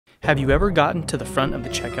Have you ever gotten to the front of the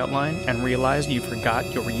checkout line and realized you forgot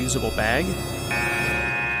your reusable bag?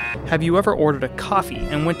 Have you ever ordered a coffee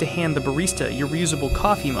and went to hand the barista your reusable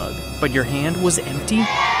coffee mug, but your hand was empty?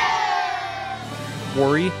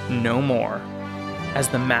 Worry no more. As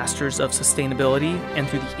the masters of sustainability and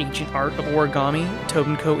through the ancient art of origami,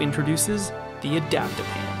 Toad&Co introduces the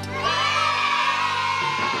Adapta-Pant.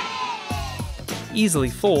 Easily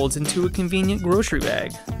folds into a convenient grocery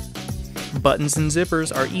bag. Buttons and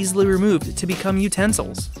zippers are easily removed to become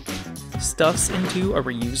utensils. Stuffs into a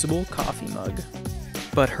reusable coffee mug.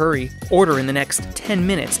 But hurry, order in the next 10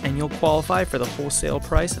 minutes and you'll qualify for the wholesale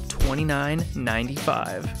price of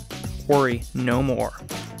 $29.95. Worry no more.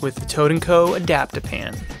 With the Toad&Co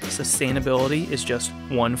Adapta-Pant, sustainability is just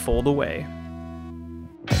one fold away.